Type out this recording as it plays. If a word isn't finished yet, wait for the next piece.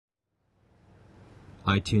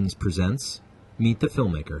iTunes presents Meet the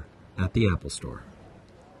Filmmaker at the Apple Store.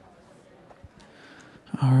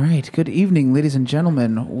 All right. Good evening, ladies and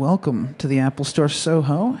gentlemen. Welcome to the Apple Store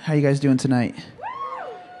Soho. How you guys doing tonight?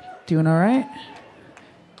 Doing all right?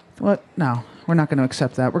 What? No, we're not going to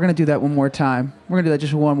accept that. We're going to do that one more time. We're going to do that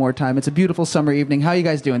just one more time. It's a beautiful summer evening. How you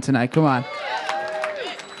guys doing tonight? Come on.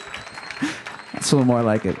 That's a little more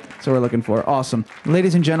like it. That's what we're looking for. Awesome.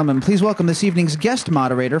 Ladies and gentlemen, please welcome this evening's guest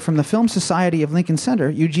moderator from the Film Society of Lincoln Center,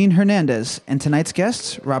 Eugene Hernandez, and tonight's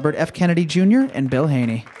guests, Robert F. Kennedy Jr. and Bill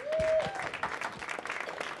Haney.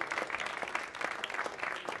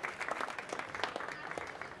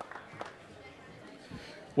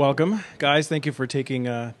 Welcome, guys. Thank you for taking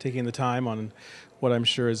the time on what I'm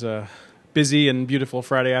sure is a busy and beautiful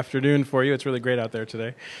Friday afternoon for you. It's really great out there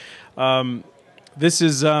today. This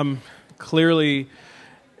is clearly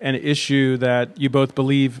an issue that you both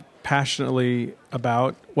believe passionately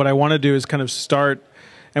about. What I want to do is kind of start,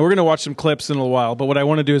 and we're going to watch some clips in a little while, but what I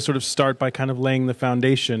want to do is sort of start by kind of laying the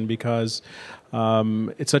foundation, because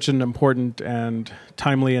it's such an important and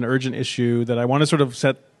timely and urgent issue that I want to sort of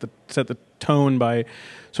set the tone by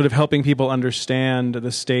sort of helping people understand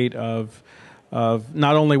the state of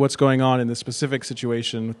not only what's going on in the specific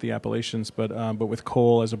situation with the Appalachians, but with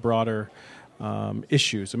coal as a broader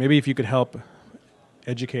issue. So maybe if you could help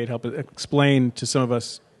educate, help explain to some of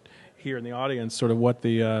us here in the audience sort of what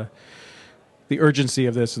the urgency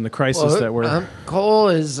of this and the crisis that we're... Coal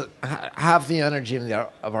is half the energy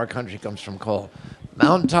of our country comes from coal.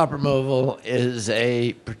 Mountaintop removal is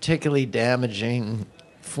a particularly damaging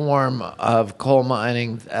form of coal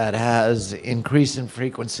mining that has increased in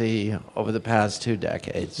frequency over the past 2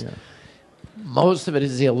 decades. Yeah. Most of it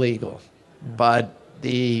is illegal, but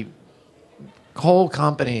the coal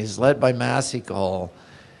companies led by Massey Coal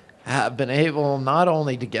have been able not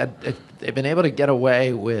only to get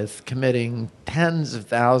away with committing tens of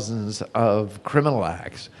thousands of criminal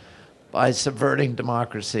acts by subverting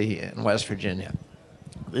democracy in West Virginia.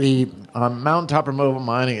 The mountaintop removal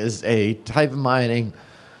mining is a type of mining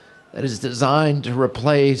that is designed to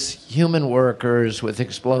replace human workers with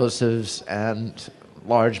explosives and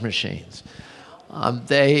large machines. And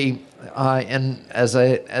as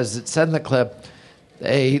it said in the clip,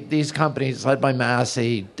 these companies led by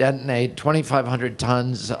Massey detonate 2,500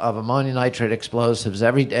 tons of ammonium nitrate explosives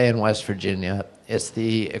every day in West Virginia. It's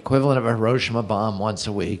the equivalent of a Hiroshima bomb once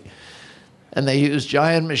a week. And they use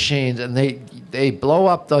giant machines, and they blow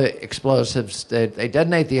up the explosives. They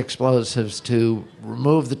detonate the explosives to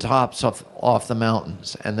remove the tops off the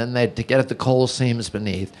mountains, and then to get at the coal seams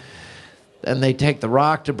beneath. Then they take the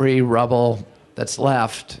rock, debris, rubble that's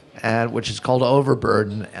left, which is called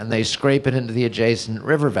overburden, and they scrape it into the adjacent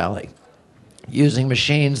river valley using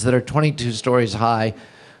machines that are 22 stories high,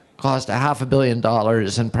 cost $500 million,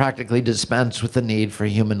 and practically dispense with the need for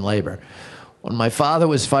human labor. When my father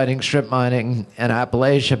was fighting strip mining in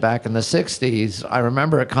Appalachia back in the 60s, I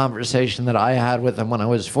remember a conversation that I had with him when I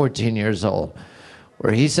was 14 years old,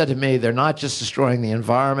 where he said to me, they're not just destroying the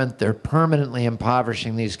environment, they're permanently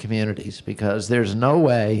impoverishing these communities, because there's no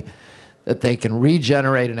way that they can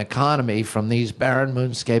regenerate an economy from these barren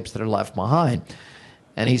moonscapes that are left behind.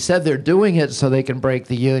 And he said they're doing it so they can break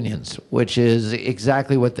the unions, which is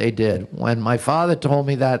exactly what they did. When my father told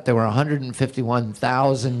me that, there were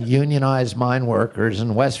 151,000 unionized mine workers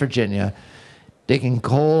in West Virginia digging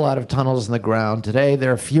coal out of tunnels in the ground. Today,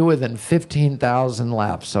 there are fewer than 15,000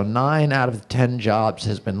 left, so 9 out of 10 jobs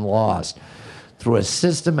has been lost through a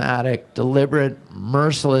systematic, deliberate,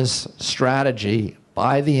 merciless strategy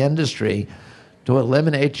by the industry to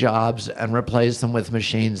eliminate jobs and replace them with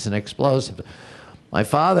machines and explosives. My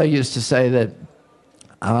father used to say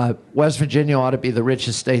that West Virginia ought to be the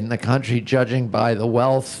richest state in the country, judging by the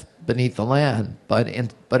wealth beneath the land, but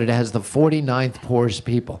it has the 49th poorest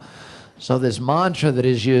people. So this mantra that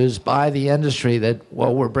is used by the industry that,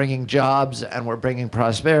 well, we're bringing jobs and we're bringing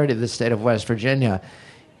prosperity to the state of West Virginia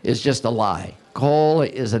is just a lie. Coal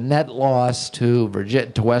is a net loss to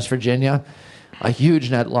West Virginia, a huge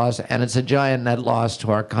net loss, and it's a giant net loss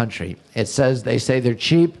to our country. They say they're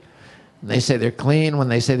cheap. They say they're clean. When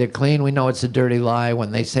they say they're clean, we know it's a dirty lie.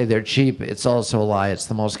 When they say they're cheap, it's also a lie. It's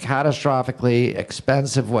the most catastrophically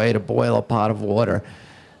expensive way to boil a pot of water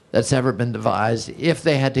that's ever been devised if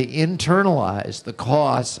they had to internalize the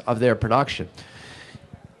costs of their production.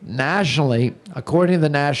 Nationally, according to the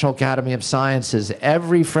National Academy of Sciences,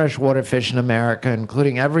 every freshwater fish in America,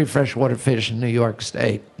 including every freshwater fish in New York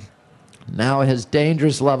State, now has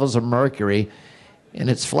dangerous levels of mercury in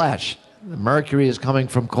its flesh. The mercury is coming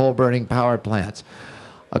from coal-burning power plants.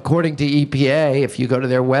 According to EPA, if you go to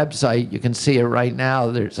their website, you can see it right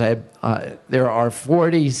now. There are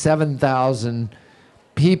 47,000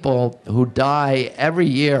 people who die every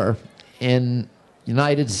year in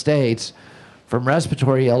United States from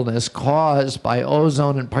respiratory illness caused by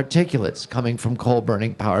ozone and particulates coming from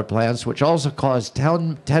coal-burning power plants, which also cause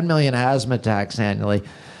 10 million asthma attacks annually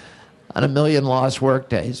and 1 million lost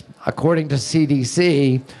workdays. According to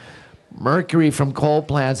CDC, mercury from coal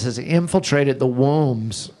plants has infiltrated the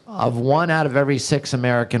wombs of 1 out of every 6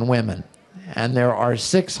 American women. And there are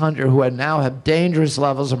 600 who now have dangerous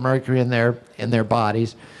levels of mercury in their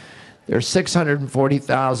bodies. There are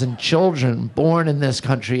 640,000 children born in this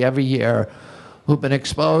country every year who've been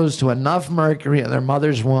exposed to enough mercury in their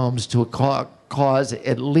mother's wombs to cause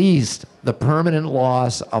at least the permanent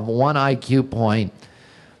loss of 1 IQ point,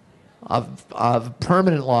 of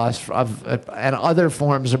permanent loss and other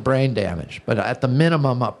forms of brain damage. But at the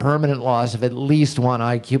minimum, a permanent loss of at least 1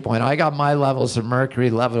 IQ point. I got my levels of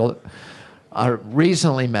mercury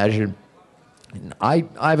recently measured. I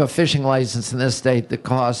have a fishing license in this state that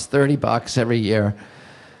costs $30 every year,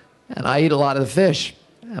 and I eat a lot of the fish.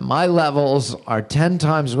 And my levels are 10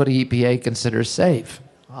 times what EPA considers safe.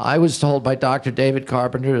 I was told by Dr. David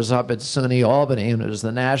Carpenter, who's up at SUNY Albany, and who's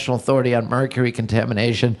the National Authority on Mercury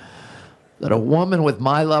Contamination, that a woman with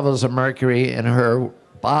my levels of mercury in her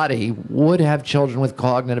body would have children with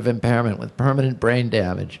cognitive impairment, with permanent brain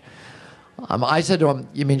damage. I said to him,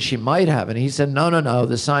 "You mean she might have?" And he said, no,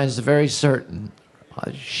 the science is very certain.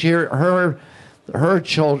 Her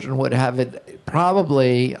children would have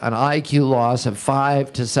probably an IQ loss of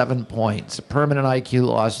 5 to 7 points, a permanent IQ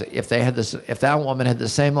loss, if that woman had the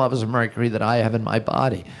same levels of mercury that I have in my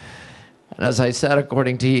body. And as I said,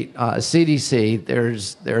 according to CDC,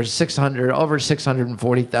 there's over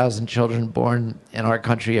 640,000 children born in our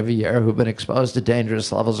country every year who've been exposed to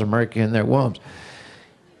dangerous levels of mercury in their wombs.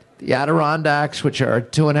 The Adirondacks, which are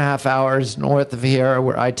 2.5 hours north of here,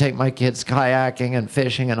 where I take my kids kayaking and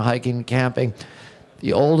fishing and hiking and camping,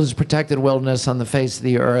 the oldest protected wilderness on the face of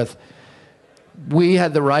the earth, we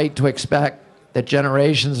had the right to expect that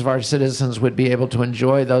generations of our citizens would be able to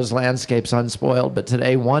enjoy those landscapes unspoiled. But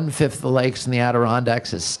today, 1/5 of the lakes in the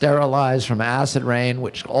Adirondacks is sterilized from acid rain,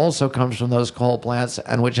 which also comes from those coal plants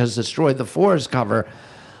and which has destroyed the forest cover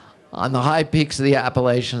on the high peaks of the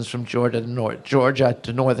Appalachians from Georgia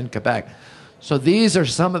to northern Quebec. So these are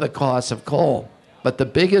some of the costs of coal. But the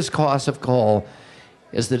biggest cost of coal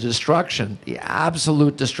is the destruction, the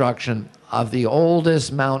absolute destruction of the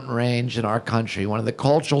oldest mountain range in our country, one of the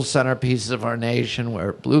cultural centerpieces of our nation,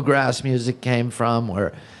 where bluegrass music came from,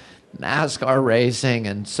 where NASCAR racing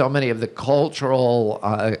and so many of the cultural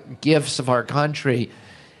gifts of our country.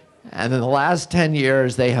 And in the last 10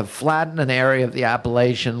 years, they have flattened an area of the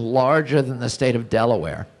Appalachian larger than the state of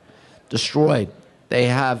Delaware, destroyed. They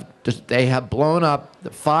have blown up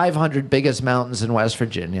the 500 biggest mountains in West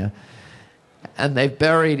Virginia, and they've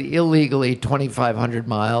buried illegally 2,500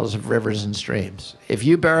 miles of rivers and streams. If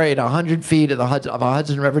you buried 100 feet of a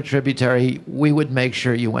Hudson River tributary, we would make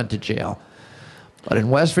sure you went to jail. But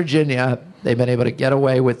in West Virginia, they've been able to get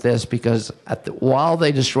away with this because while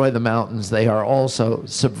they destroy the mountains, they are also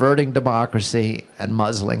subverting democracy and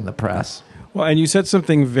muzzling the press. Well, and you said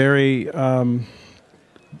something very,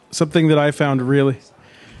 something that I found really,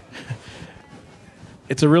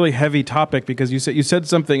 it's a really heavy topic, because you said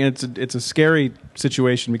something, and it's a scary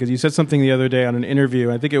situation, because you said something the other day on an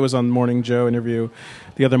interview. I think it was on Morning Joe interview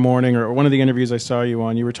the other morning, or one of the interviews I saw you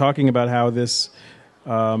on. You were talking about how this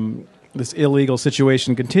illegal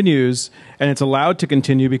situation continues, and it's allowed to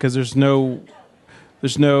continue because there's no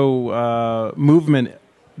movement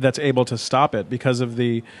that's able to stop it because of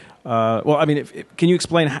the. Well, I mean, can you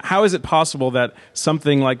explain how is it possible that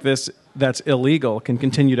something like this that's illegal can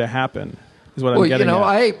continue to happen? Is what I'm getting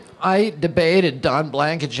at. I debated Don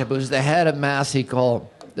Blankenship, who's the head of Massey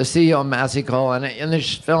Coal, the CEO of Massey Coal, and in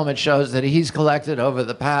this film it shows that he's collected over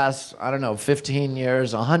the past, 15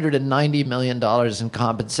 years, $190 million in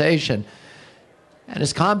compensation. And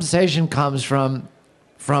his compensation comes from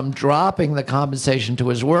dropping the compensation to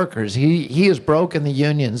his workers. He has broken the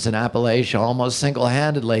unions in Appalachia almost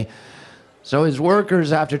single-handedly. So his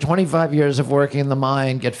workers, after 25 years of working in the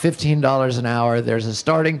mine, get $15 an hour. There's a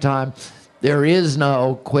starting time. There is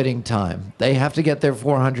no quitting time. They have to get their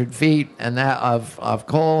 400 feet and that of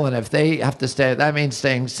coal, and if they have to stay, that means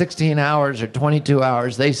staying 16 hours or 22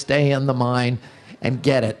 hours. They stay in the mine and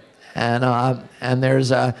get it. And there's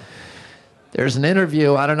an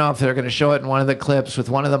interview, I don't know if they're going to show it in one of the clips, with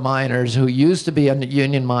one of the miners who used to be a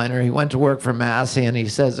union miner. He went to work for Massey, and he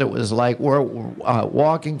says it was like we're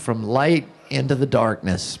walking from light into the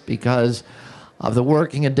darkness because of the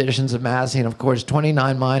working conditions of Massey. And of course,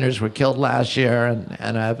 29 miners were killed last year,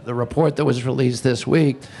 and the report that was released this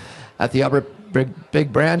week at the Upper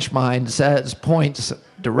Big Branch mine points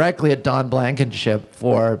directly at Don Blankenship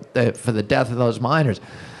for the death of those miners.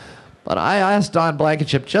 But I asked Don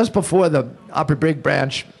Blankenship just before the Upper Big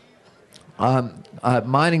Branch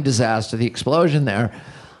mining disaster, the explosion there.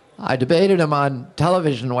 I debated him on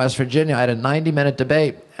television in West Virginia. I had a 90-minute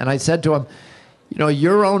debate, and I said to him, you know,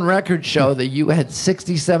 your own records show that you had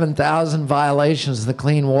 67,000 violations of the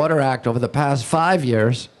Clean Water Act over the past 5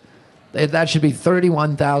 years. That should be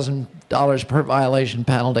 $31,000 per violation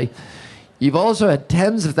penalty. You've also had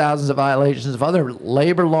tens of thousands of violations of other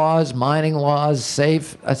labor laws, mining laws,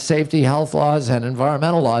 safety, health laws, and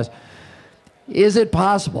environmental laws. Is it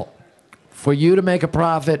possible for you to make a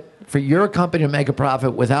profit, for your company to make a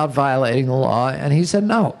profit without violating the law? And he said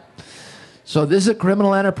no. So this is a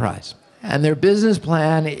criminal enterprise. And their business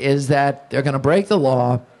plan is that they're going to break the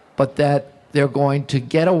law, but that they're going to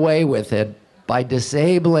get away with it by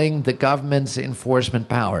disabling the government's enforcement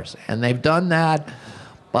powers. And they've done that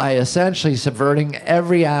by essentially subverting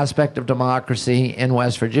every aspect of democracy in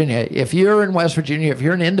West Virginia. If you're in West Virginia, if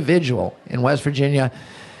you're an individual in West Virginia,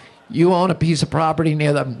 you own a piece of property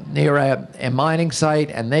near a mining site,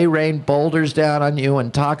 and they rain boulders down on you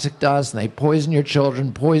and toxic dust, and they poison your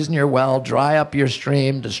children, poison your well, dry up your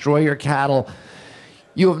stream, destroy your cattle.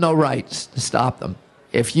 You have no rights to stop them.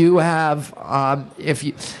 If you have, if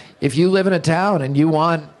you live in a town and you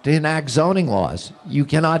want to enact zoning laws, you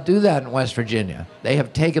cannot do that in West Virginia. They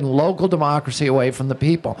have taken local democracy away from the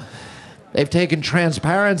people. They've taken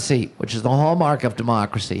transparency, which is the hallmark of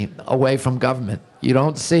democracy, away from government. You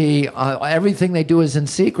don't see, everything they do is in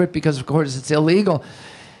secret because, of course, it's illegal.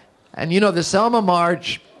 And, you know, the Selma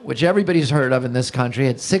March, which everybody's heard of in this country,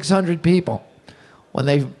 had 600 people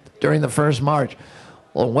during the first march.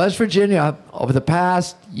 Well, in West Virginia, over the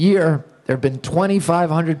past year, there have been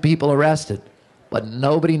 2,500 people arrested, but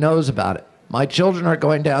nobody knows about it. My children are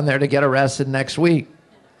going down there to get arrested next week,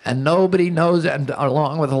 and nobody knows, and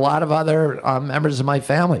along with a lot of other members of my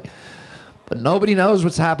family. But nobody knows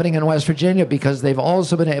what's happening in West Virginia because they've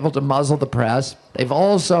also been able to muzzle the press. They've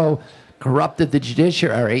also corrupted the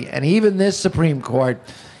judiciary, and even this Supreme Court,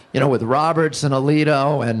 you know, with Roberts and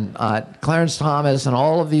Alito and Clarence Thomas and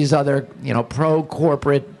all of these other, you know,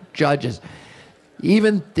 pro-corporate judges,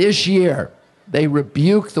 even this year, they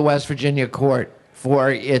rebuked the West Virginia court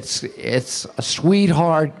for its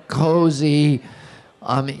sweetheart, cozy,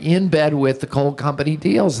 in bed with the coal company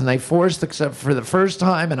deals. And they forced, except for the first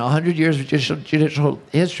time in 100 years of judicial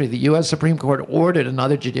history, the U.S. Supreme Court ordered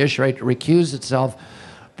another judiciary to recuse itself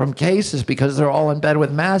from cases because they're all in bed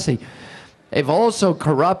with Massey. They've also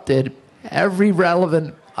corrupted every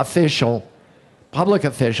relevant official, public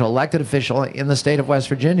official, elected official in the state of West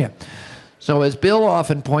Virginia. So as Bill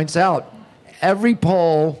often points out, every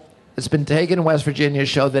poll that's been taken in West Virginia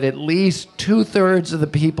show that at least 2/3 of the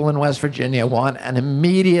people in West Virginia want an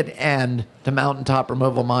immediate end to mountaintop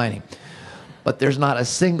removal mining. But there's not a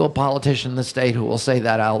single politician in the state who will say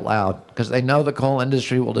that out loud because they know the coal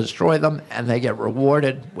industry will destroy them and they get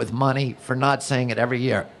rewarded with money for not saying it every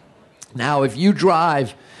year. Now, if you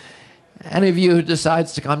drive, any of you who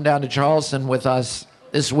decides to come down to Charleston with us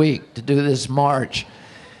this week to do this march,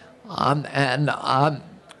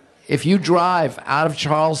 if you drive out of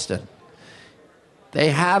Charleston,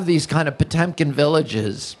 they have these kind of Potemkin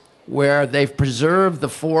villages where they've preserved the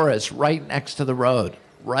forest right next to the road,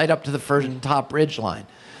 right up to the first top ridge line.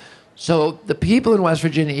 So the people in West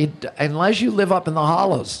Virginia, unless you live up in the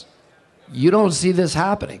hollows, you don't see this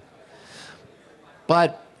happening.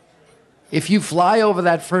 But if you fly over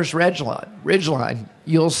that first ridge line,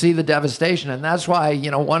 you'll see the devastation. And that's why, you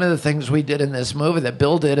know, one of the things we did in this movie, that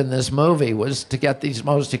Bill did in this movie, was to get these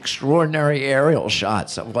most extraordinary aerial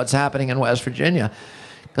shots of what's happening in West Virginia.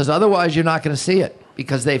 Because otherwise you're not going to see it.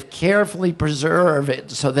 Because they've carefully preserved it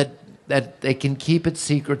so that they can keep it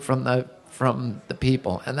secret from the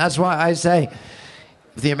people. And that's why I say,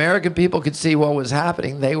 if the American people could see what was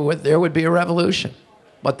happening, there would be a revolution.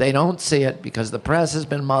 But they don't see it because the press has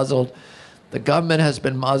been muzzled. The government has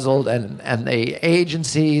been muzzled, and the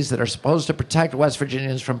agencies that are supposed to protect West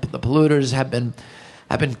Virginians from the polluters have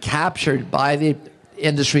been captured by the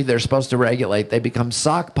industry they're supposed to regulate. They become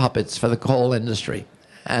sock puppets for the coal industry.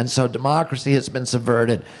 And so democracy has been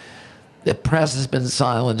subverted. The press has been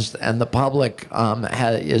silenced, and the public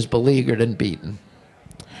is beleaguered and beaten.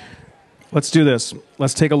 Let's do this.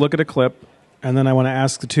 Let's take a look at a clip, and then I want to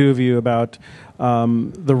ask the two of you about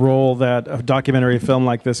the role that a documentary film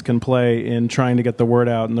like this can play in trying to get the word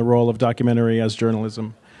out and the role of documentary as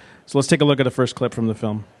journalism. So let's take a look at the first clip from the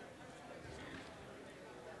film.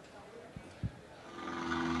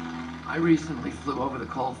 I recently flew over the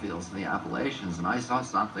coal fields in the Appalachians, and I saw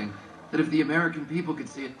something that if the American people could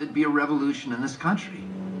see it, there'd be a revolution in this country.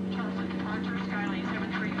 Charleston departure, Skylane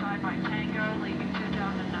 7 identified by Tango, leaving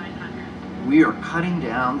 2,900. We are cutting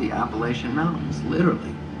down the Appalachian Mountains,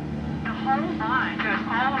 literally. The whole line goes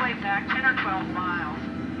all the way back 10 or 12 miles.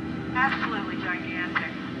 Absolutely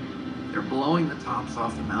gigantic. They're blowing the tops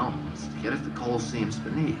off the mountains to get at the coal seams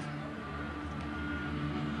beneath.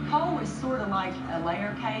 Coal is sort of like a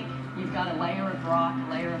layer cake. You've got a layer of rock,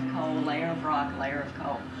 a layer of coal, a layer of rock, a layer of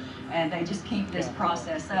coal. And they just keep this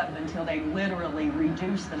process up until they literally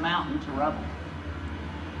reduce the mountain to rubble.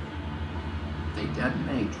 They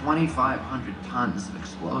detonate 2,500 tons of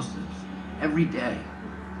explosives every day.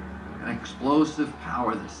 An explosive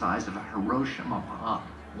power the size of a Hiroshima bomb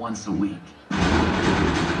once a week.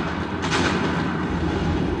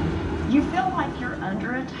 You feel like you're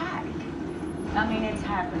under attack. I mean, it's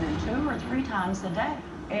happening 2 or 3 times a day,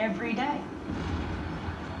 every day.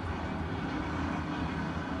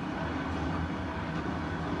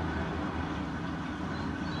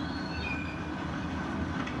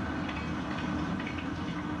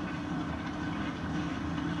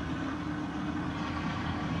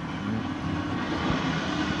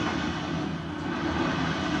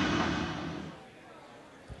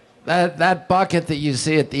 That bucket that you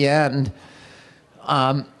see at the end,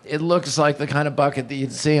 it looks like the kind of bucket that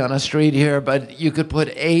you'd see on a street here, but you could put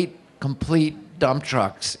 8 complete dump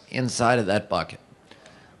trucks inside of that bucket.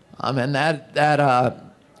 And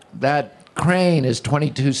that crane is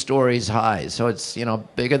 22 stories high, so it's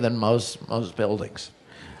bigger than most buildings.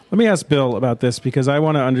 Let me ask Bill about this because I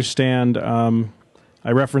want to understand.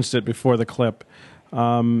 I referenced it before the clip.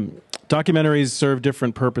 Documentaries serve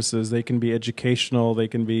different purposes. They can be educational. They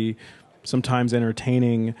can be sometimes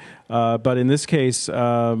entertaining. But in this case,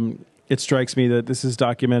 it strikes me that this is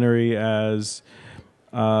documentary as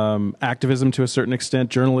activism to a certain extent,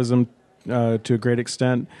 journalism to a great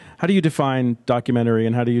extent. How do you define documentary,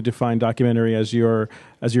 and how do you define documentary as you're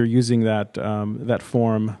using that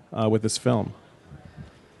form with this film?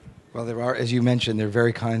 Well, there are, as you mentioned, there are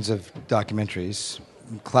various kinds of documentaries.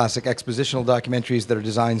 Classic expositional documentaries that are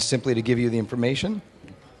designed simply to give you the information.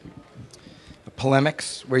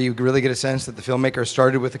 Polemics, where you really get a sense that the filmmaker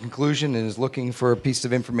started with a conclusion and is looking for a piece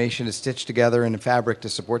of information to stitch together in a fabric to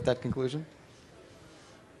support that conclusion.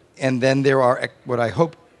 And then there are what I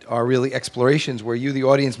hope are really explorations where you, the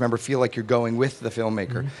audience member, feel like you're going with the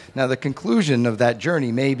filmmaker. Mm-hmm. Now, the conclusion of that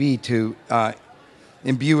journey may be to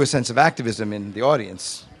imbue a sense of activism in the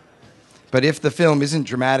audience. But if the film isn't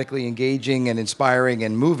dramatically engaging and inspiring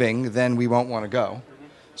and moving, then we won't want to go.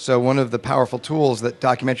 So one of the powerful tools that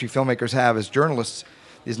documentary filmmakers have as journalists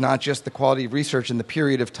is not just the quality of research and the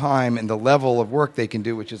period of time and the level of work they can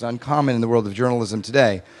do, which is uncommon in the world of journalism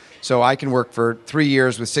today. So I can work for 3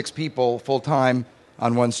 years with 6 people full-time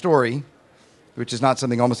on one story, which is not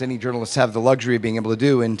something almost any journalists have the luxury of being able to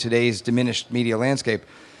do in today's diminished media landscape.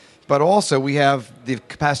 But also we have the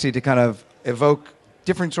capacity to kind of evoke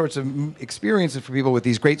different sorts of experiences for people with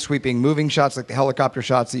these great sweeping moving shots like the helicopter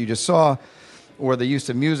shots that you just saw, or the use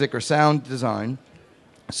of music or sound design.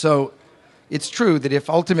 So it's true that if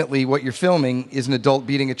ultimately what you're filming is an adult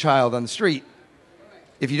beating a child on the street,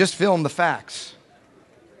 if you just film the facts,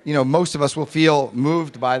 most of us will feel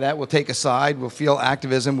moved by that, we'll take a side, we'll feel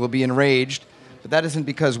activism, we'll be enraged, but that isn't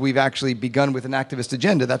because we've actually begun with an activist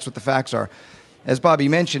agenda. That's what the facts are. As Bobby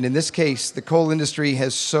mentioned, in this case, the coal industry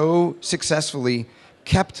has so successfully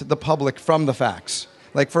kept the public from the facts.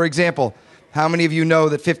 Like, for example, how many of you know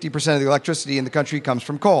that 50% of the electricity in the country comes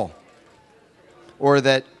from coal? Or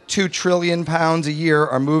that 2 trillion pounds a year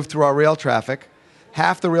are moved through our rail traffic,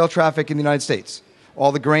 half the rail traffic in the United States.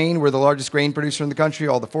 All the grain, we're the largest grain producer in the country.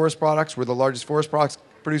 All the forest products, we're the largest forest products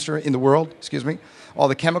producer in the world, All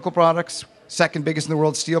the chemical products, second biggest in the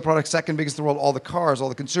world. Steel products, second biggest in the world. All the cars, all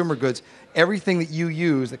the consumer goods, everything that you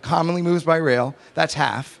use that commonly moves by rail, that's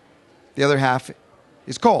half. The other half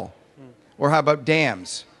is coal. Or how about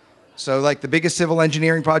dams? So like the biggest civil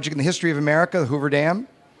engineering project in the history of America, the Hoover Dam.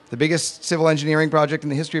 The biggest civil engineering project in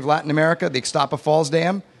the history of Latin America, the Ixtapa Falls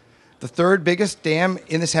Dam. The third biggest dam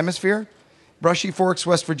in this hemisphere, Brushy Forks,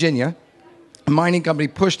 West Virginia. A mining company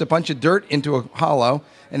pushed a bunch of dirt into a hollow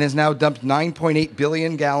and has now dumped 9.8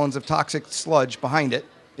 billion gallons of toxic sludge behind it.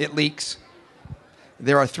 It leaks.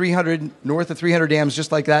 There are north of 300 dams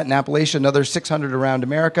just like that in Appalachia, another 600 around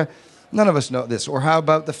America. None of us know this. Or how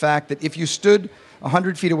about the fact that if you stood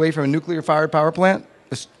 100 feet away from a nuclear-fired power plant,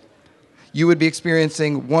 you would be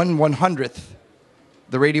experiencing 1/100th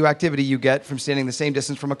the radioactivity you get from standing the same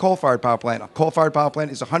distance from a coal-fired power plant. A coal-fired power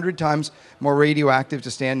plant is 100 times more radioactive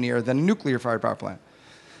to stand near than a nuclear-fired power plant.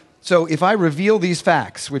 So if I reveal these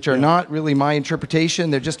facts, which are not really my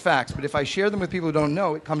interpretation, they're just facts, but if I share them with people who don't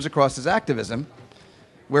know, it comes across as activism,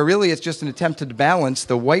 where really it's just an attempt to balance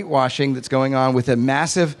the whitewashing that's going on with a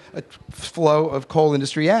massive flow of coal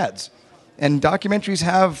industry ads. And documentaries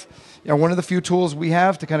have, one of the few tools we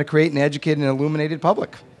have to kind of create an educated and illuminated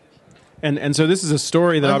public. And so this is a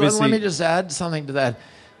story that obviously... Let me just add something to that,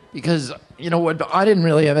 because, what I didn't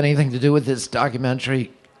really have anything to do with this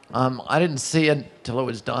documentary. I didn't see it till it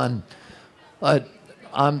was done. But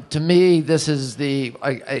to me, this is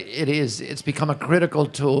it's become a critical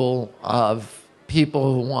tool of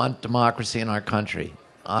people who want democracy in our country.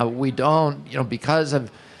 We don't, because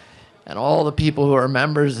of, and all the people who are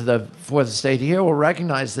members of the Fourth Estate here will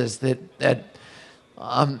recognize this, that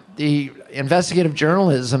the investigative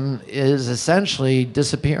journalism is essentially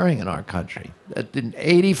disappearing in our country. That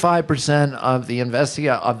 85%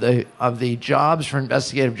 of the jobs for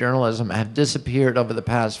investigative journalism have disappeared over the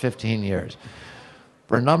past 15 years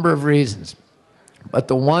for a number of reasons. But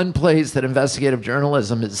the one place that investigative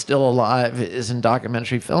journalism is still alive is in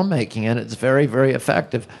documentary filmmaking, and it's very, very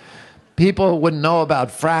effective. People wouldn't know about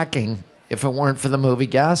fracking if it weren't for the movie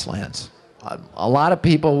Gaslands. A lot of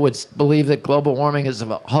people would believe that global warming is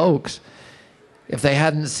a hoax if they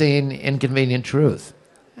hadn't seen Inconvenient Truth.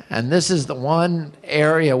 And this is the one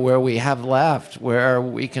area where we have left, where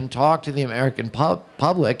we can talk to the American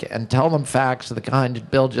public and tell them facts of the kind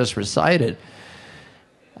that Bill just recited,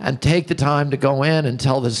 and take the time to go in and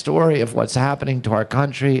tell the story of what's happening to our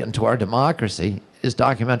country and to our democracy is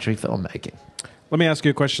documentary filmmaking. Let me ask you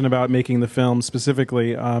a question about making the film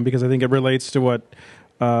specifically, because I think it relates to what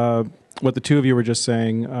the two of you were just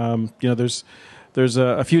saying. There's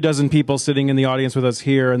a few dozen people sitting in the audience with us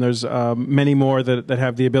here, and there's many more that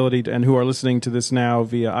have the ability to, and who are listening to this now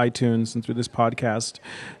via iTunes and through this podcast.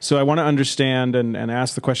 So I want to understand and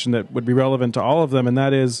ask the question that would be relevant to all of them, and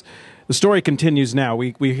that is, the story continues now.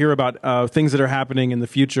 We hear about things that are happening in the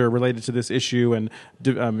future related to this issue, and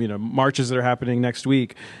marches that are happening next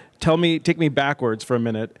week. Take me backwards for a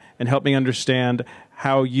minute and help me understand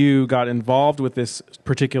how you got involved with this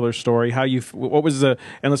particular story. What was and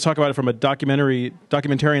let's talk about it from a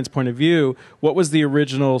documentarian's point of view. What was the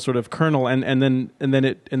original sort of kernel, and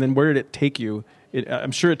then where did it take you?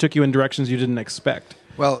 I'm sure it took you in directions you didn't expect.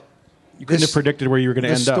 Well, you couldn't have predicted where you were going to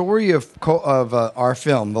end up. The story of our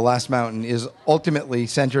film, The Last Mountain, is ultimately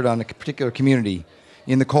centered on a particular community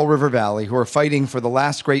in the Coal River Valley who are fighting for the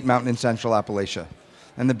last great mountain in Central Appalachia.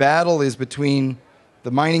 And the battle is between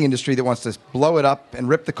the mining industry that wants to blow it up and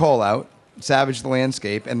rip the coal out, savage the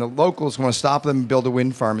landscape, and the locals who want to stop them and build a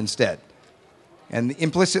wind farm instead. And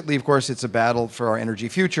implicitly, of course, it's a battle for our energy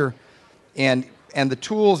future. And the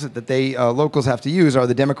tools that they locals have to use are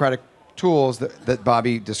the democratic tools that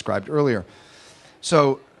Bobby described earlier.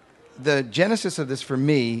 So the genesis of this for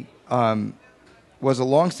me was a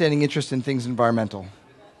long-standing interest in things environmental.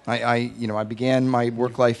 I began my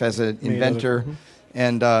work life as an inventor,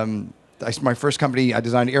 and my first company, I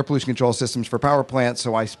designed air pollution control systems for power plants,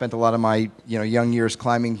 so I spent a lot of my young years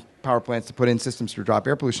climbing power plants to put in systems to drop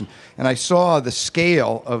air pollution. And I saw the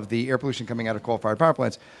scale of the air pollution coming out of coal-fired power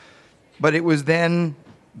plants. But it was then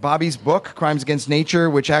Bobby's book, Crimes Against Nature,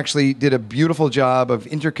 which actually did a beautiful job of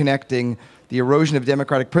interconnecting the erosion of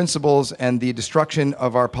democratic principles and the destruction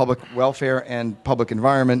of our public welfare and public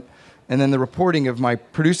environment, and then the reporting of my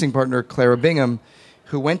producing partner, Clara Bingham,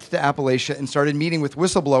 who went to Appalachia and started meeting with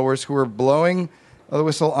whistleblowers who were blowing the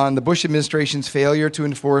whistle on the Bush administration's failure to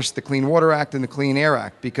enforce the Clean Water Act and the Clean Air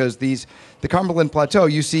Act, because the Cumberland Plateau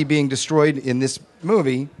you see being destroyed in this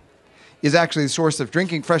movie is actually the source of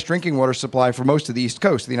fresh drinking water supply for most of the East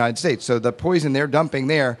Coast of the United States. So the poison they're dumping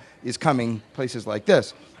there is coming places like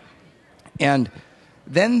this. And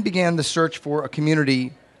then began the search for a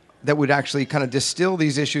community that would actually kind of distill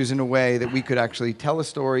these issues in a way that we could actually tell a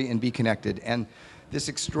story and be connected. And this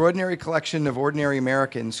extraordinary collection of ordinary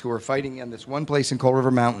Americans who are fighting in this one place in Coal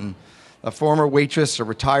River Mountain, a former waitress, a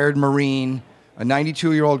retired Marine, a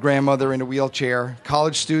 92-year-old grandmother in a wheelchair,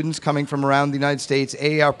 college students coming from around the United States,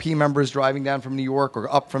 AARP members driving down from New York or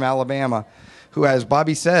up from Alabama, who, as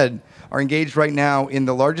Bobby said, are engaged right now in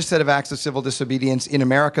the largest set of acts of civil disobedience in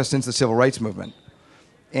America since the Civil Rights Movement.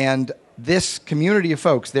 And this community of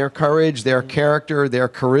folks, their courage, their character, their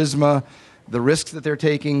charisma, the risks that they're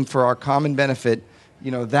taking for our common benefit,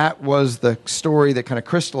 that was the story that kind of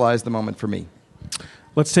crystallized the moment for me.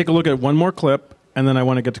 Let's take a look at one more clip, and then I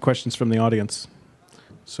want to get to questions from the audience.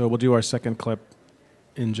 So we'll do our second clip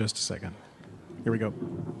in just a second. Here we go.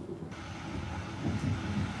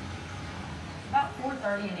 About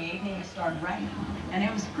 4:30 in the evening, it started raining, and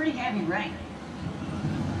it was pretty heavy rain.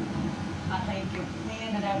 I think we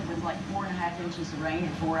ended up with like 4.5 inches of rain in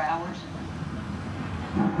 4 hours.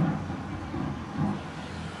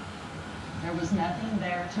 There was nothing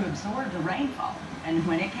there to absorb the rainfall. And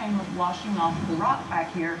when it came washing off the rock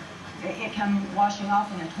back here, it came washing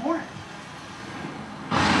off in a torrent.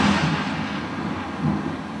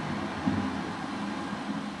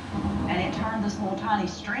 And it turned this little tiny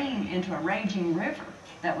stream into a raging river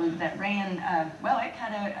that ran, it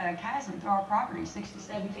cut a chasm through our property,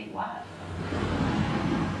 67 feet wide.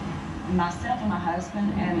 Myself and my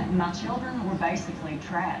husband and my children were basically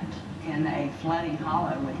trapped in a flooding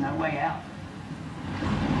hollow with no way out.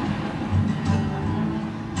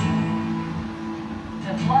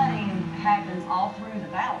 The flooding happens all through the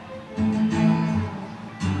valley.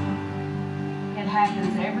 It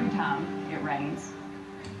happens every time it rains.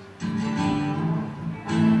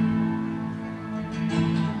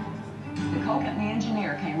 The coal company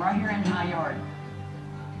engineer came right here into my yard.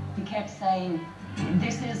 He kept saying,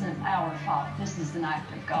 "This isn't our fault. This is an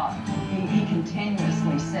act of God." He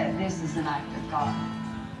continuously said, "This is an act of God."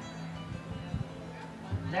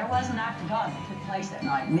 There was an act of God that took place that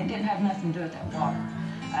night, and it didn't have nothing to do with that water.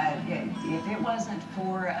 If it wasn't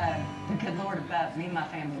for the good Lord above, me and my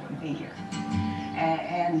family wouldn't be here.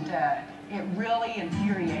 And it really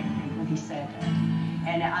infuriated me when he said that.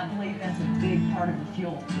 And I believe that's a big part of the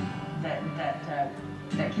fuel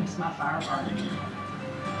that keeps my fire burning.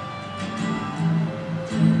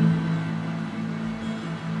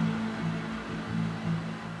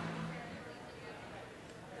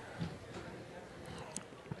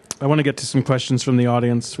 I want to get to some questions from the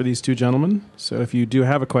audience for these two gentlemen. So if you do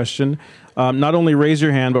have a question, not only raise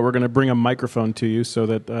your hand, but we're going to bring a microphone to you so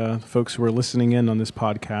that folks who are listening in on this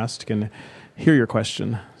podcast can hear your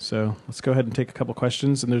question. So let's go ahead and take a couple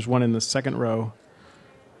questions. And there's one in the second row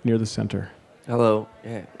near the center. Hello.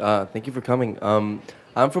 Yeah. Thank you for coming.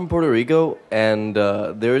 I'm from Puerto Rico, and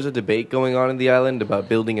there is a debate going on in the island about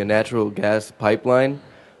building a natural gas pipeline.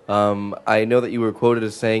 I know that you were quoted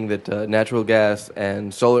as saying that natural gas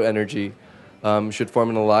and solar energy should form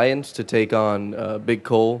an alliance to take on big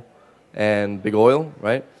coal and big oil,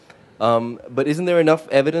 right? But isn't there enough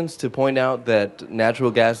evidence to point out that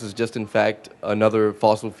natural gas is just, in fact, another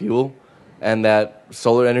fossil fuel, and that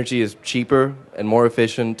solar energy is cheaper and more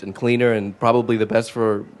efficient and cleaner and probably the best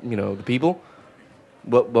for, the people?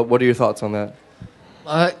 What are your thoughts on that?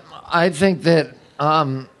 I think that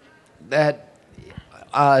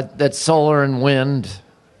that solar and wind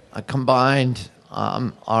combined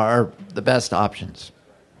are the best options.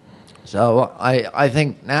 So I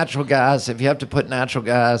think natural gas, if you have to put natural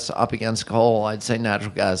gas up against coal, I'd say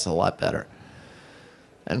natural gas is a lot better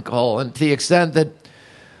than coal. And to the extent that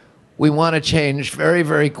we want to change very,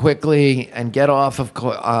 very quickly and get off of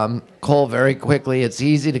coal very quickly, it's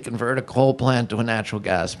easy to convert a coal plant to a natural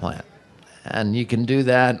gas plant. And you can do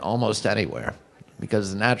that almost anywhere,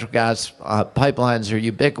 because the natural gas pipelines are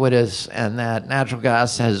ubiquitous, and that natural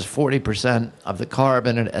gas has 40% of the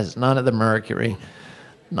carbon, it has none of the mercury,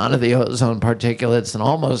 none of the ozone particulates, and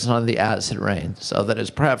almost none of the acid rain, so that it's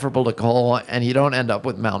preferable to coal, and you don't end up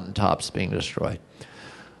with mountaintops being destroyed.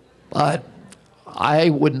 But I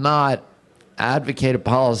would not advocate a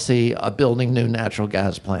policy of building new natural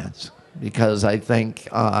gas plants, because I think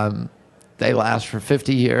they last for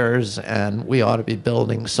 50 years, and we ought to be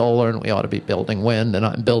building solar, and we ought to be building wind, and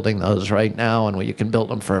I'm building those right now, and you can build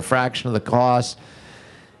them for a fraction of the cost.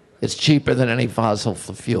 It's cheaper than any fossil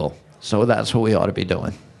fuel, so that's what we ought to be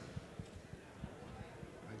doing.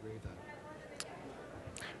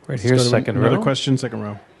 Right here, second row. Another question, second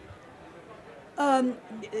row.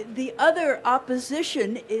 The other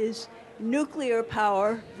opposition is nuclear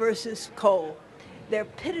power versus coal. They're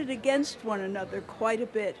pitted against one another quite a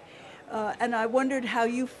bit. And I wondered how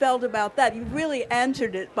you felt about that. You really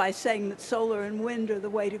answered it by saying that solar and wind are the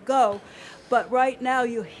way to go. But right now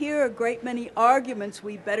you hear a great many arguments.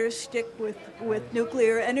 We better stick with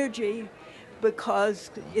nuclear energy because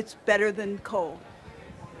it's better than coal.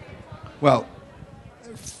 Well,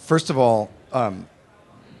 first of all,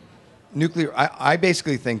 nuclear, I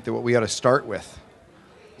basically think that what we ought to start with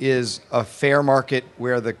is a fair market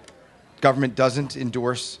where the government doesn't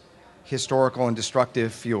endorse historical and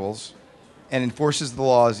destructive fuels and enforces the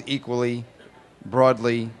laws equally,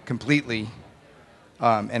 broadly, completely,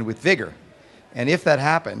 and with vigor. And if that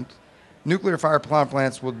happened, nuclear power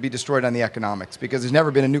plants will be destroyed on the economics, because there's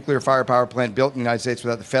never been a nuclear power plant built in the United States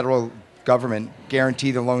without the federal government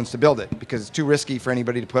guarantee the loans to build it, because it's too risky for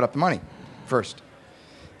anybody to put up the money, first.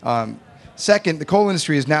 Second, the coal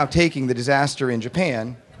industry is now taking the disaster in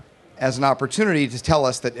Japan as an opportunity to tell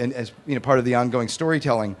us that, and as part of the ongoing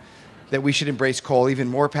storytelling, that we should embrace coal even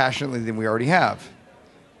more passionately than we already have.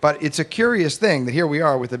 But it's a curious thing that here we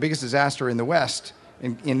are with the biggest disaster in the West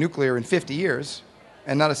in nuclear in 50 years,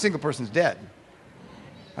 and not a single person's dead.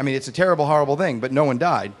 I mean, it's a terrible, horrible thing, but no one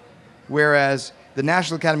died. Whereas the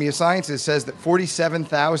National Academy of Sciences says that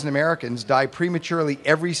 47,000 Americans die prematurely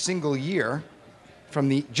every single year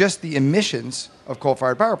from just the emissions of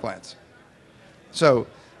coal-fired power plants. So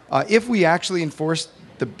if we actually enforced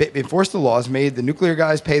the laws, made the nuclear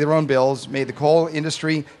guys pay their own bills, made the coal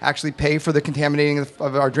industry actually pay for the contaminating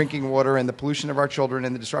of our drinking water and the pollution of our children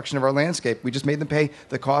and the destruction of our landscape, we just made them pay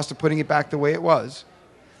the cost of putting it back the way it was,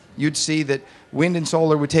 you'd see that wind and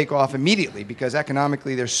solar would take off immediately, because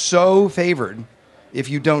economically they're so favored if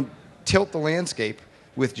you don't tilt the landscape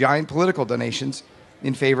with giant political donations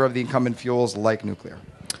in favor of the incumbent fuels like nuclear.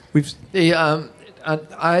 The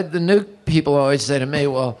nuke people always say to me,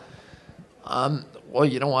 well,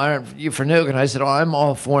 why aren't you for nuke? And I said, I'm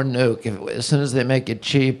all for nuke as soon as they make it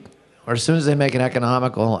cheap, or as soon as they make it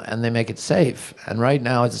economical and they make it safe. And right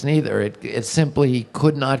now it's neither. It simply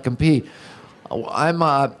could not compete. I'm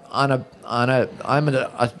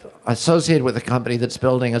associated with a company that's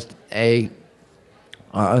building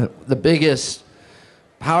the biggest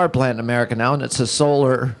power plant in America now, and it's a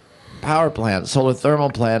solar power plant, solar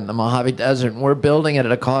thermal plant in the Mojave Desert, and we're building it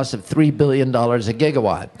at a cost of $3 billion a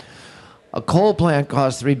gigawatt. A coal plant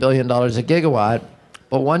costs $3 billion a gigawatt,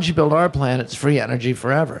 but once you build our plant, it's free energy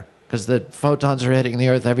forever, because the photons are hitting the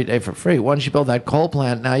Earth every day for free. Once you build that coal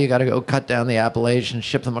plant, now you got to go cut down the Appalachians,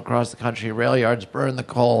 ship them across the country, rail yards, burn the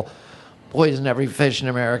coal, poison every fish in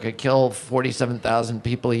America, kill 47,000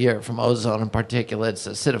 people a year from ozone and particulates,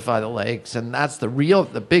 acidify the lakes, and that's the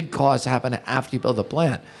big costs happen after you build the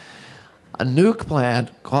plant. A nuke plant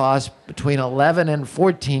costs between $11 and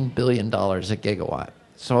 $14 billion a gigawatt.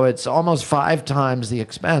 So it's almost 5 times the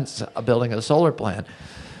expense of building a solar plant.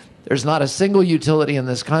 There's not a single utility in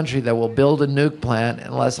this country that will build a nuke plant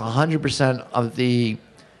unless 100% of the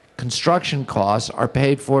construction costs are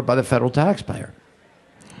paid for by the federal taxpayer.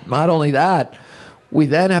 Not only that, we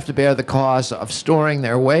then have to bear the cost of storing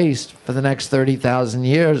their waste for the next 30,000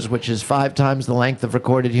 years, which is 5 times the length of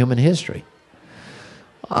recorded human history.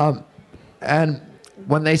 And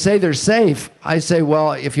when they say they're safe, I say,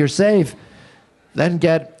 well, if you're safe, then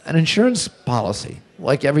get an insurance policy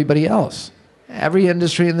like everybody else. Every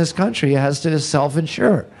industry in this country has to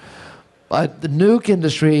self-insure. But the nuke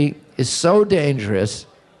industry is so dangerous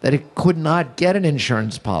that it could not get an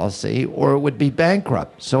insurance policy or it would be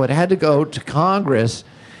bankrupt. So it had to go to Congress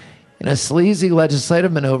in a sleazy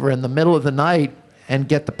legislative maneuver in the middle of the night and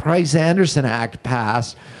get the Price-Anderson Act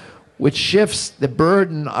passed, which shifts the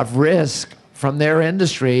burden of risk from their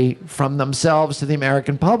industry, from themselves to the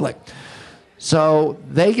American public. So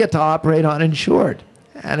they get to operate uninsured.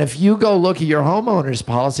 And if you go look at your homeowner's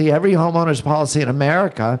policy, every homeowner's policy in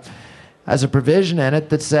America has a provision in it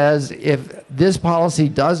that says if this policy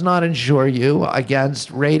does not insure you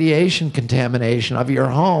against radiation contamination of your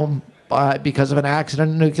home because of an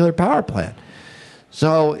accident in a nuclear power plant.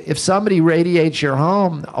 So if somebody radiates your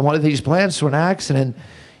home on one of these plants to an accident,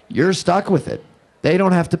 you're stuck with it. They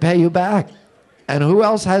don't have to pay you back. And who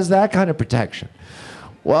else has that kind of protection?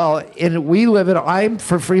 Well, I'm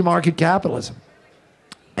for free market capitalism.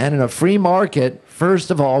 And in a free market, first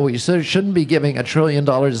of all, we shouldn't be giving $1 trillion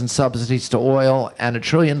in subsidies to oil and $1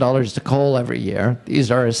 trillion to coal every year.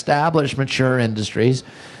 These are established, mature industries.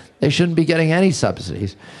 They shouldn't be getting any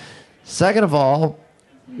subsidies. Second of all,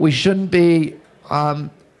 we shouldn't be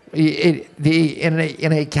in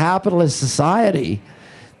a capitalist society.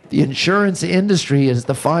 The insurance industry is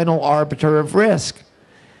the final arbiter of risk.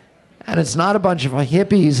 And it's not a bunch of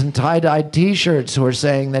hippies in tie-dyed T-shirts who are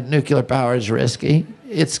saying that nuclear power is risky.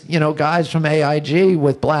 It's, guys from AIG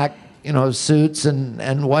with black, suits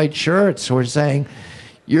and white shirts who are saying,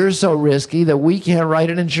 you're so risky that we can't write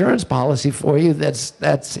an insurance policy for you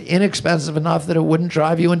that's inexpensive enough that it wouldn't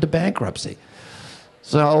drive you into bankruptcy.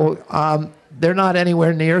 So they're not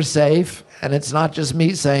anywhere near safe, and it's not just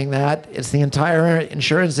me saying that. It's the entire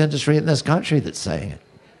insurance industry in this country that's saying it.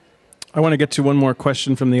 I want to get to one more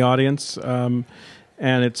question from the audience, and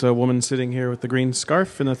it's a woman sitting here with the green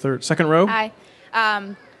scarf in the second row. Hi.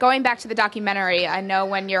 Going back to the documentary, I know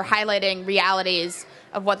when you're highlighting realities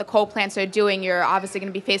of what the coal plants are doing, you're obviously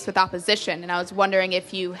going to be faced with opposition, and I was wondering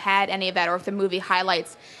if you had any of that, or if the movie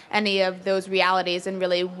highlights any of those realities and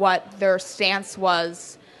really what their stance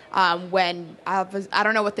was when, I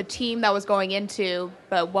don't know what the team that was going into,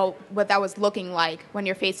 but what that was looking like when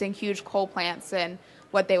you're facing huge coal plants and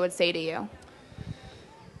what they would say to you.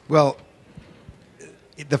 Well,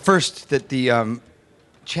 the first that the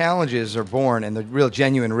challenges are born and the real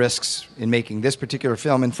genuine risks in making this particular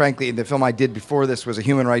film, and frankly, the film I did before this was a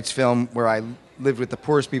human rights film where I lived with the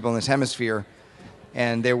poorest people in this hemisphere,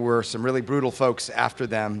 and there were some really brutal folks after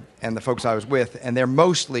them and the folks I was with, and the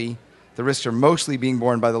risks are mostly being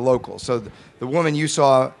borne by the locals. So the woman you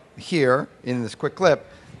saw here in this quick clip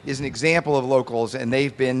is an example of locals, and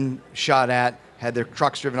they've been shot at, had their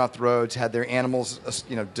trucks driven off the roads, had their animals,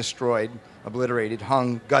 destroyed, obliterated,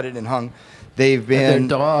 hung, gutted, and hung. They've been And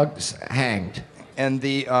their dogs hanged. and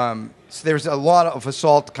so there's a lot of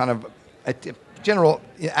assault, kind of a general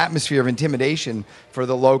atmosphere of intimidation for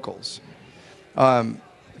the locals.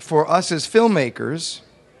 For us as filmmakers,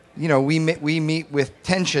 we meet with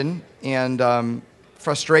tension and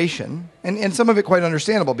frustration, and some of it quite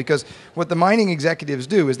understandable, because what the mining executives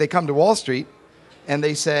do is they come to Wall Street and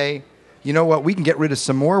they say, you know what, we can get rid of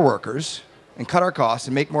some more workers and cut our costs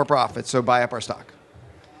and make more profits, so buy up our stock.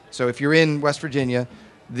 So if you're in West Virginia,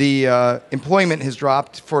 the employment has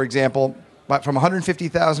dropped, for example, from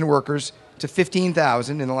 150,000 workers to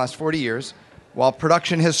 15,000 in the last 40 years, while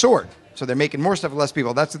production has soared. So they're making more stuff with less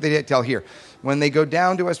people. That's what they tell here. When they go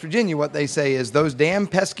down to West Virginia, what they say is those damn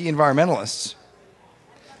pesky environmentalists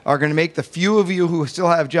are going to make the few of you who still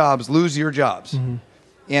have jobs lose your jobs. Mm-hmm.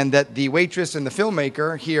 And that the waitress and the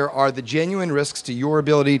filmmaker here are the genuine risks to your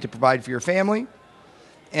ability to provide for your family.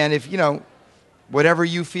 And if, whatever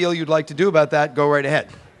you feel you'd like to do about that, go right ahead.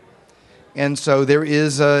 And so there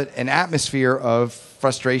is an atmosphere of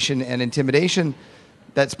frustration and intimidation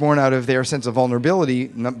that's born out of their sense of vulnerability,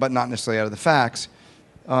 but not necessarily out of the facts.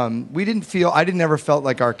 I never felt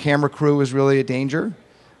like our camera crew was really a danger.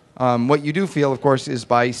 What you do feel, of course, is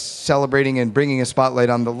by celebrating and bringing a spotlight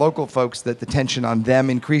on the local folks that the tension on them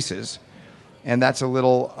increases. And that's a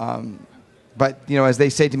little, but, as they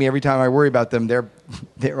say to me every time I worry about them,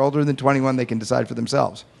 they're older than 21, they can decide for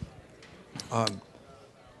themselves.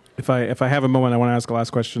 If I have a moment, I want to ask a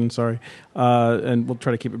last question. Sorry, and we'll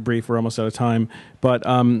try to keep it brief. We're almost out of time. But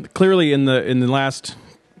clearly, in the last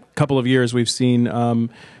couple of years, we've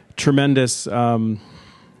seen tremendous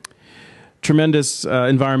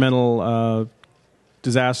environmental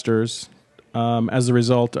disasters as a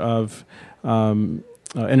result of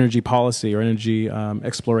energy policy or energy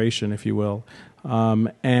exploration, if you will.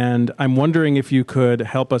 And I'm wondering if you could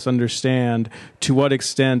help us understand to what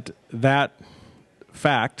extent that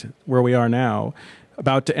fact, where we are now,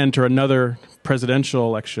 about to enter another presidential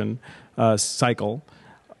election cycle,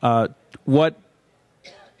 what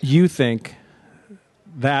you think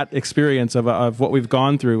that experience of what we've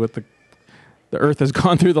gone through with the Earth has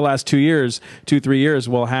gone through the last 3 years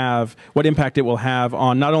will have, what impact it will have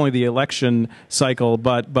on not only the election cycle,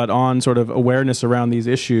 but on sort of awareness around these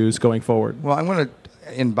issues going forward. Well, I want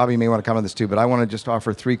to, and Bobby may want to comment on this too, but I want to just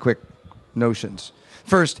offer 3 quick notions.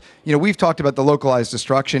 First, we've talked about the localized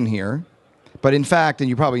destruction here, but in fact, and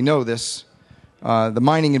you probably know this, the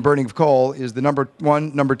mining and burning of coal is the number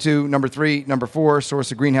 1, number 2, number 3, number 4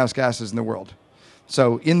 source of greenhouse gases in the world.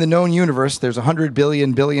 So in the known universe, there's 100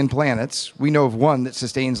 billion planets. We know of one that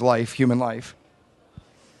sustains life, human life.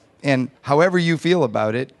 And however you feel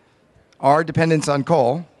about it, our dependence on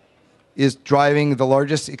coal is driving the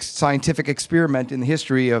largest scientific experiment in the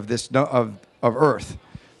history of of Earth.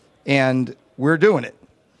 And we're doing it.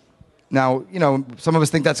 Now, some of us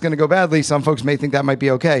think that's going to go badly. Some folks may think that might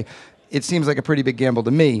be okay. It seems like a pretty big gamble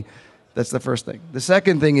to me. That's the first thing. The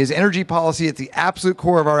second thing is energy policy at the absolute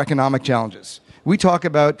core of our economic challenges. We talk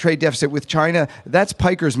about trade deficit with China. That's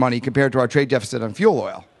piker's money compared to our trade deficit on fuel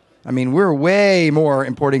oil. I mean, we're way more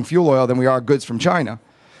importing fuel oil than we are goods from China.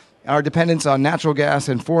 Our dependence on natural gas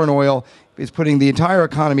and foreign oil is putting the entire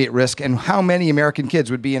economy at risk. And how many American kids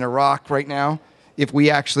would be in Iraq right now if we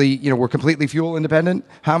actually, were completely fuel independent?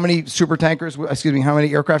 How many how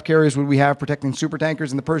many aircraft carriers would we have protecting super tankers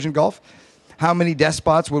in the Persian Gulf? How many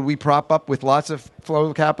despots would we prop up with lots of flow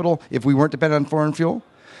of capital if we weren't dependent on foreign fuel?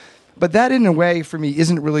 But that, in a way, for me,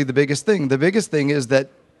 isn't really the biggest thing. The biggest thing is that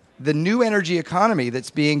the new energy economy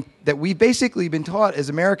that we've basically been taught as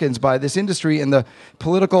Americans by this industry and the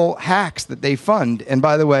political hacks that they fund. And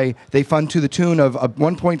by the way, they fund to the tune of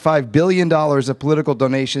 $1.5 billion of political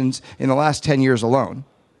donations in the last 10 years alone.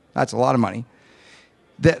 That's a lot of money.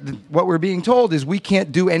 What we're being told is we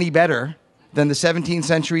can't do any better than the 17th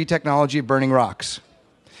century technology of burning rocks.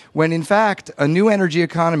 When in fact, a new energy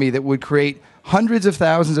economy that would create hundreds of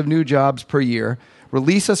thousands of new jobs per year,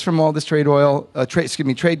 release us from all this trade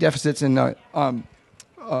deficits and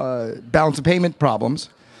balance of payment problems,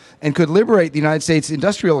 and could liberate the United States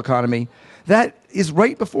industrial economy, that is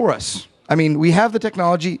right before us. I mean, we have the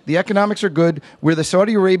technology, the economics are good, we're the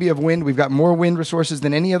Saudi Arabia of wind, we've got more wind resources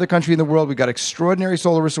than any other country in the world, we've got extraordinary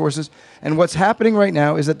solar resources, and what's happening right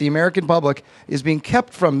now is that the American public is being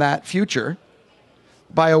kept from that future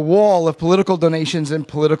by a wall of political donations and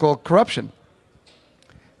political corruption.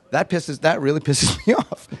 That really pisses me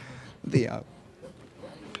off.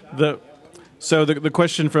 So the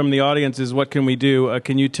question from the audience is, what can we do?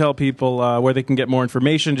 Can you tell people where they can get more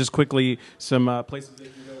information? Just quickly, some places they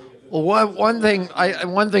can go. Well, one thing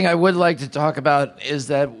I would like to talk about is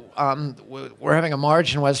that we're having a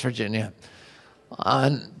march in West Virginia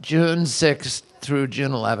on June 6th through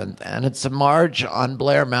June 11th, and it's a march on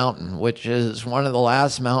Blair Mountain, which is one of the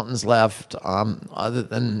last mountains left other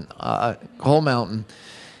than Coal Mountain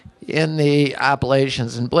in the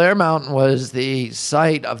Appalachians. And Blair Mountain was the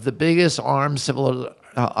site of the biggest armed civil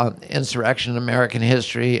insurrection in American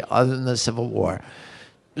history other than the Civil War.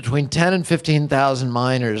 Between 10 and 15,000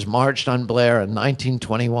 miners marched on Blair in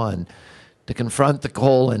 1921 to confront the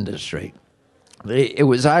coal industry.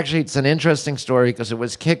 It's an interesting story because it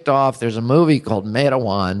was kicked off. There's a movie called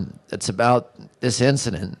Matewan that's about this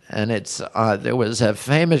incident, and there was a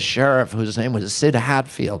famous sheriff whose name was Sid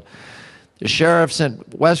Hatfield. The sheriffs in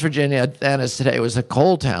West Virginia, then as today, was a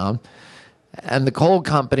coal town, and the coal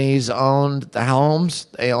companies owned the homes,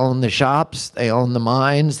 they owned the shops, they owned the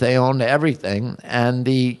mines, they owned everything, and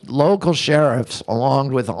the local sheriffs,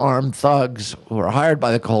 along with armed thugs who were hired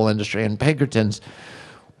by the coal industry and Pinkertons,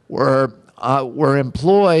 were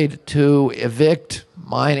employed to evict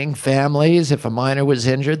mining families. If a miner was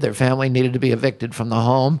injured, their family needed to be evicted from the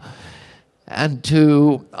home, and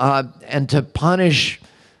to punish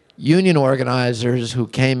union organizers who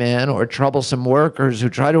came in or troublesome workers who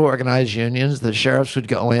tried to organize unions. The sheriffs would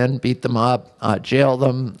go in, beat them up, jail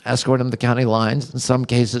them, escort them to county lines, in some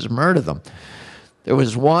cases murder them. There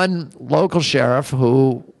was one local sheriff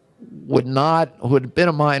who had been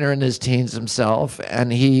a miner in his teens himself,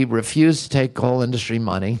 and he refused to take coal industry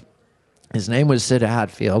money. His name was Sid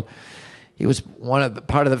Hatfield. He was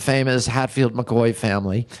part of the famous Hatfield-McCoy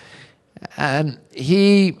family. And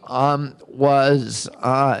he was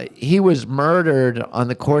murdered on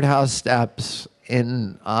the courthouse steps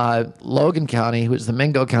in Logan County. He was the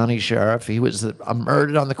Mingo County sheriff. He was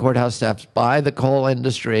murdered on the courthouse steps by the coal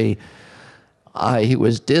industry. He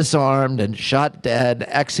was disarmed and shot dead,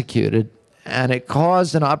 executed, and it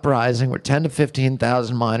caused an uprising where 10 to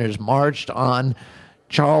 15,000 miners marched on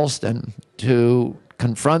Charleston to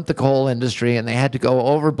confront the coal industry, and they had to go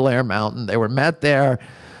over Blair Mountain. They were met there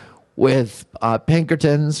with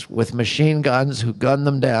Pinkertons, with machine guns who gunned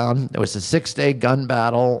them down. There was a 6-day gun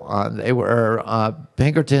battle. They were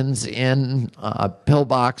Pinkertons in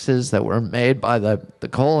pillboxes that were made by the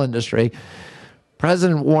coal industry.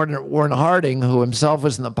 President Warren Harding, who himself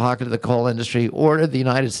was in the pocket of the coal industry, ordered the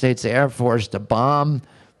United States Air Force to bomb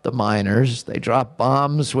the miners. They dropped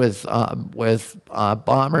bombs with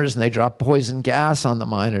bombers, and they dropped poison gas on the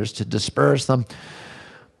miners to disperse them.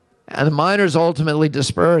 And the miners ultimately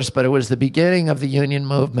dispersed, but it was the beginning of the union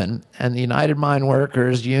movement. And the United Mine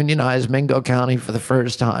Workers unionized Mingo County for the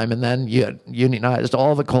first time, and then unionized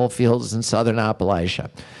all the coal fields in southern Appalachia.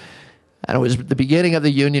 And it was the beginning of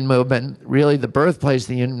the union movement, really the birthplace of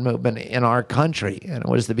the union movement in our country. And it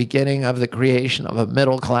was the beginning of the creation of a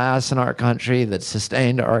middle class in our country that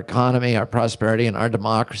sustained our economy, our prosperity, and our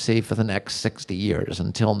democracy for the next 60 years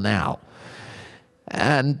until now.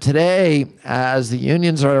 And today, as the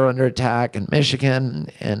unions are under attack in Michigan,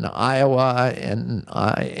 in Iowa,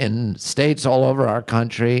 in states all over our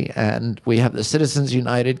country, and we have the Citizens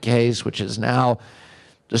United case, which has now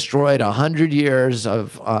destroyed 100 years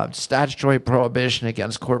of statutory prohibition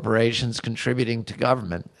against corporations contributing to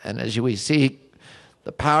government. And as we see,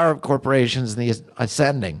 the power of corporations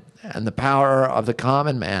ascending, and the power of the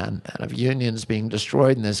common man and of unions being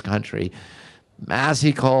destroyed in this country,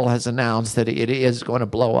 Massey Coal has announced that it is going to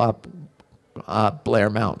blow up Blair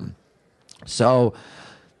Mountain. So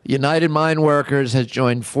United Mine Workers has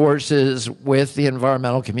joined forces with the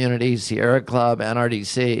environmental community, Sierra Club,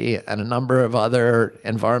 NRDC, and a number of other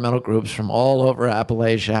environmental groups from all over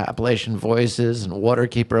Appalachia, Appalachian Voices and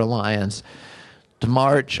Waterkeeper Alliance, to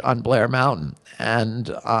march on Blair Mountain. And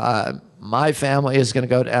my family is going to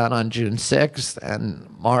go down on June 6th and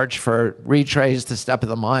march for Retrace the Step of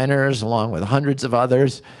the Miners, along with hundreds of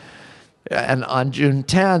others. And on June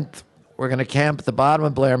 10th, we're going to camp at the bottom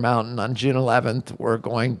of Blair Mountain. On June 11th, we're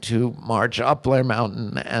going to march up Blair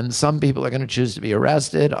Mountain. And some people are going to choose to be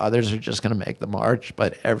arrested. Others are just going to make the march.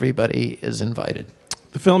 But everybody is invited.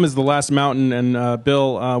 The film is The Last Mountain, and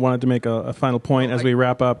Bill wanted to make a final point as we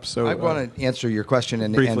wrap up. So I want to answer your question,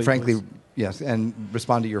 and frankly, please. Yes, and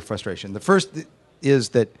respond to your frustration. The first is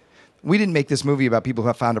that we didn't make this movie about people who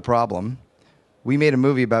have found a problem. We made a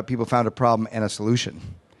movie about people who found a problem and a solution.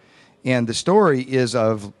 And the story is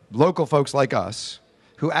of local folks like us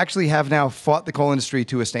who actually have now fought the coal industry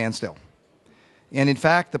to a standstill. And in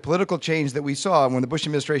fact, the political change that we saw when the Bush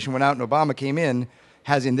administration went out and Obama came in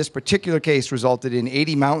has, in this particular case, resulted in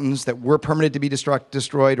 80 mountains that were permitted to be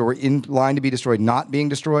destroyed or in line to be destroyed not being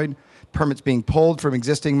destroyed, permits being pulled from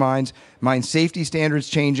existing mines, mine safety standards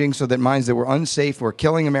changing so that mines that were unsafe, were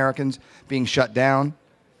killing Americans, being shut down.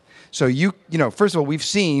 So first of all, we've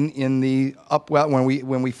seen in the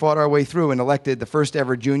when we fought our way through and elected the first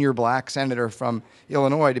ever junior black senator from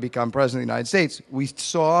Illinois to become president of the United States, we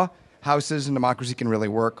saw how citizen democracy can really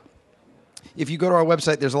work. If you go to our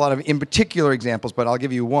website, there's a lot of in particular examples, but I'll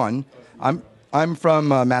give you one. I'm from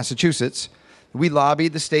Massachusetts. We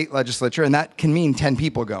lobbied the state legislature, and that can mean 10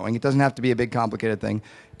 people going. It doesn't have to be a big, complicated thing,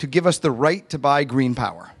 to give us the right to buy green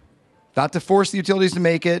power. Not to force the utilities to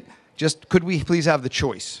make it, just could we please have the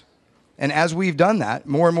choice? And as we've done that,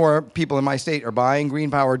 more and more people in my state are buying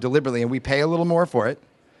green power deliberately, and we pay a little more for it.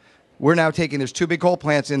 We're now there's 2 big coal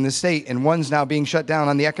plants in this state, and one's now being shut down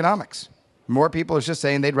on the economics. More people are just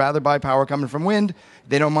saying they'd rather buy power coming from wind.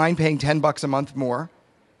 They don't mind paying $10 a month more,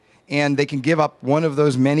 and they can give up one of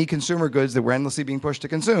those many consumer goods that we're endlessly being pushed to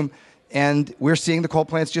consume. And we're seeing the coal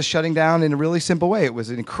plants just shutting down in a really simple way. It was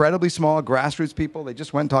an incredibly small grassroots people. They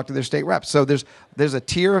just went and talked to their state reps. So there's a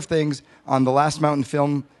tier of things on the Last Mountain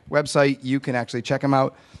Film website. You can actually check them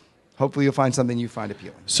out. Hopefully you'll find something you find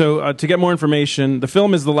appealing. So to get more information, the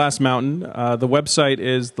film is The Last Mountain. The website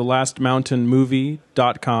is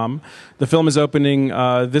thelastmountainmovie.com. The film is opening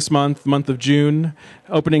this month of June,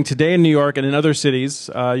 opening today in New York and in other cities.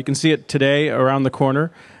 You can see it today around the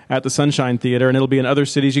corner at the Sunshine Theater, and it'll be in other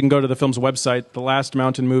cities. You can go to the film's website,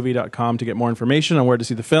 thelastmountainmovie.com, to get more information on where to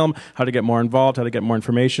see the film, how to get more involved, how to get more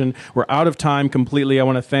information. We're out of time completely. I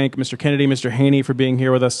want to thank Mr. Kennedy, Mr. Haney for being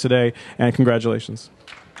here with us today, and congratulations.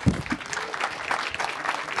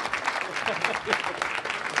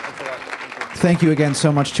 Thank you again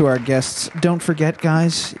so much to our guests. Don't forget,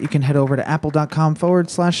 guys, you can head over to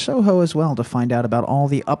apple.com/Soho as well to find out about all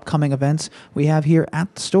the upcoming events we have here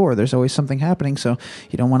at the store. There's always something happening, so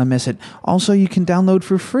you don't want to miss it. Also, you can download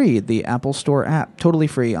for free the Apple Store app, totally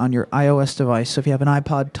free on your iOS device. So if you have an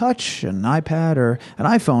iPod Touch, an iPad, or an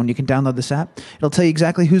iPhone, you can download this app. It'll tell you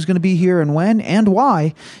exactly who's going to be here and when and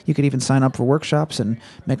why. You could even sign up for workshops and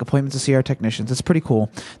make appointments to see our technicians. It's pretty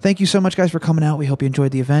cool. Thank you so much, guys, for coming out. We hope you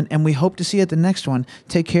enjoyed the event, and we hope to see you at the next one.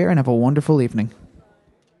 Take care and have a wonderful evening.